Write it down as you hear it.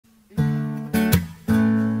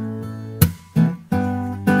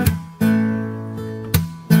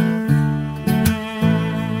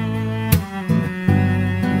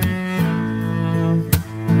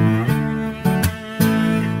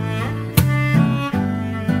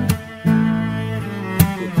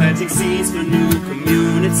planting seeds for new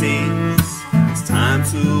communities. It's time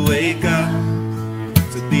to wake up,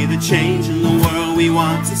 to be the change in the world we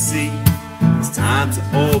want to see. It's time to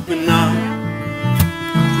open up,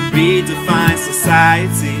 to redefine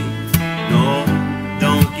society. No,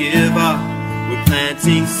 don't give up. We're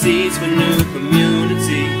planting seeds for new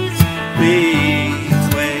communities. Please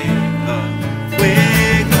wake up,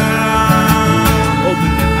 wake up.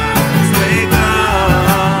 Open your eyes, wake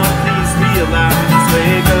up. Please realize,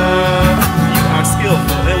 wake up. You are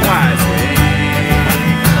skillful and wise. Wake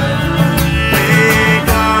up,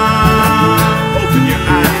 wake up. Open your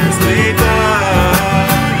eyes, wake up.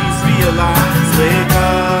 Please realize, wake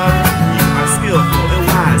up. You are skillful and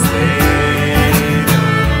wise. Wake up.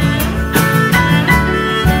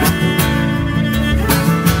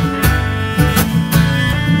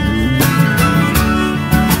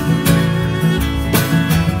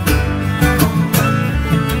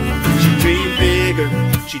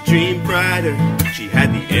 She dreamed brighter, she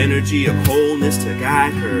had the energy of wholeness to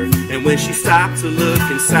guide her. And when she stopped to look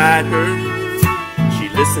inside her, she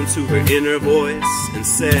listened to her inner voice and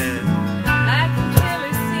said, I can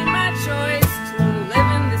clearly see my choice to live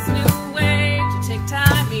in this new way, to take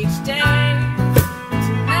time each day,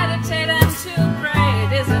 to meditate and to pray.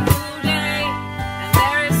 It is a new day, and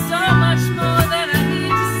there is so much more that I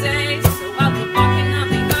need to say. So I'll keep walking on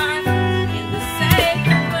the earth in the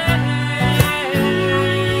sacred way.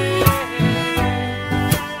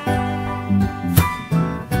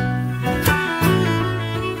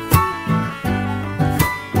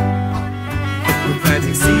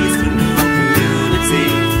 Planting seeds for new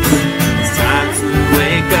communities. It's time to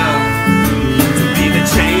wake up, to be the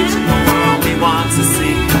change in the world we want to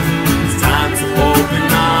see. It's time to open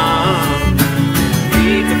up,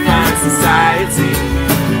 redefine society.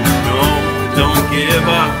 No, don't give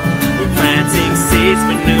up. We're planting seeds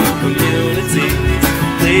for new communities.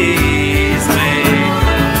 Please wake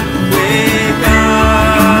up, wake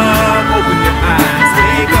up. Open your eyes,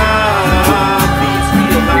 wake up. Please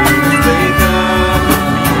realize, wake up.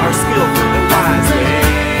 You are skillful and wise.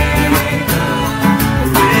 Wake up,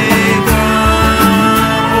 wake up.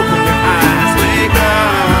 Open your eyes, wake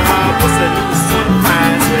up. What's that new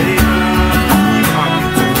sunrise? Wake up. You are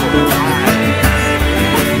beautiful and wise.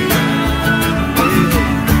 Wake up, wake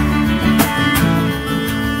up.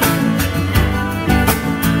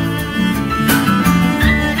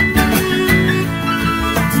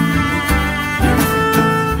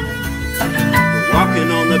 Walking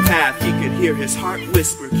on the path, he could hear his heart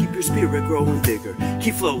whisper, keep your spirit growing bigger,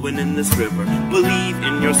 keep flowing in this river. Believe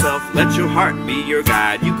in yourself, let your heart be your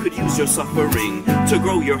guide. You could use your suffering to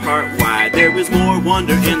grow your heart wide. There is more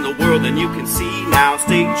wonder in the world than you can see now.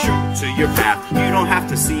 Stay true to your path, you don't have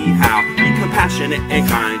to see how. Be compassionate and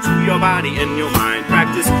kind to your body and your mind.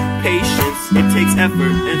 Practice patience, it takes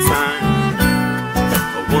effort and time,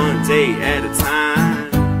 but one day at a time.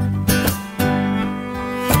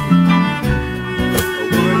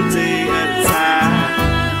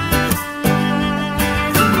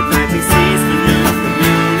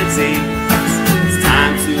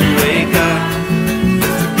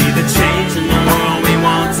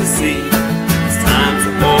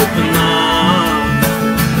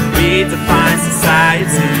 Define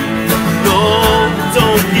society. No,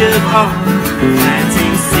 don't give up.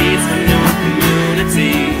 Planting seeds for new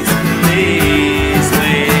communities. Please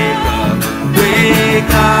wake up,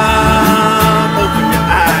 wake up. Open your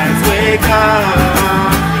eyes, wake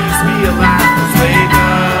up. Please realize, wake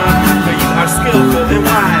up. For you are skillful and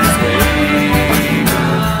wise. Wake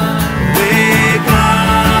up, wake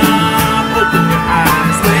up. Open your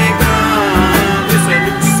eyes, wake up. It's a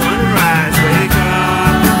new sunrise. Wake up.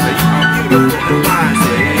 Beautiful and wise.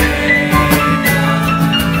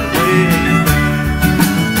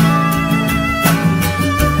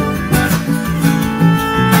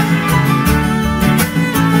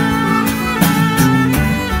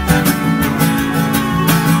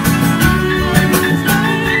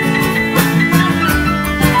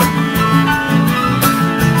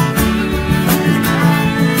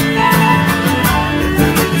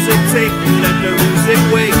 Let the music take you, let the music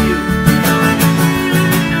wake you.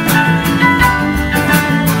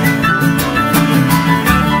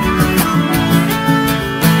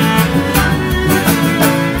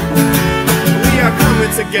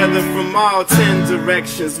 Together from all 10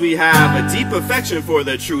 directions, we have a deep affection for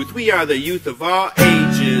the truth. We are the youth of all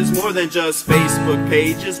ages, more than just Facebook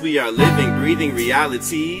pages. We are living, breathing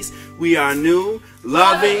realities. We are new,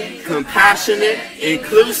 loving, compassionate,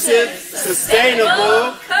 inclusive,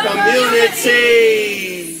 sustainable communities.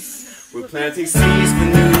 We're planting seeds for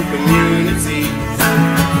new communities.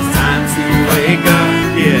 It's time to wake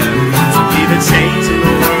up, yeah, to be the change in the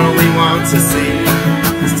world.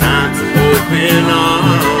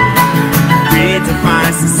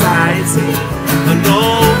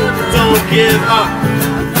 give up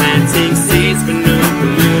planting seeds for new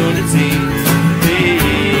community.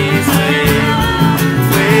 Please wake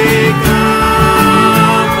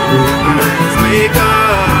up, wake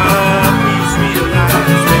up, please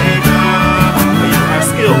realize, wake up, you are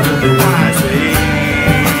skillful and wise,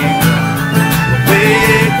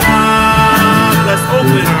 wake up, let's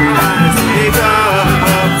open our eyes, wake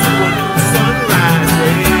up to a new sunrise,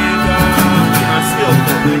 wake up, you are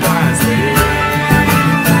skillful and wise, wake up.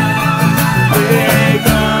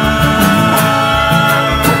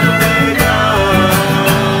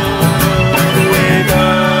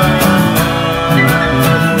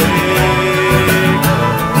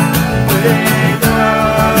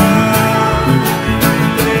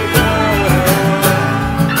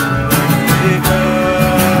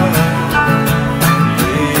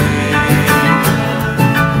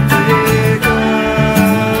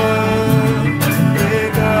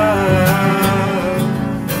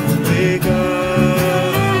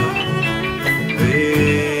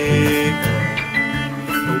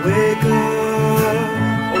 Wake up,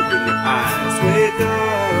 open your eyes, wake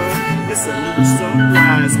up, it's a new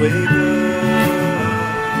sunrise, wake up.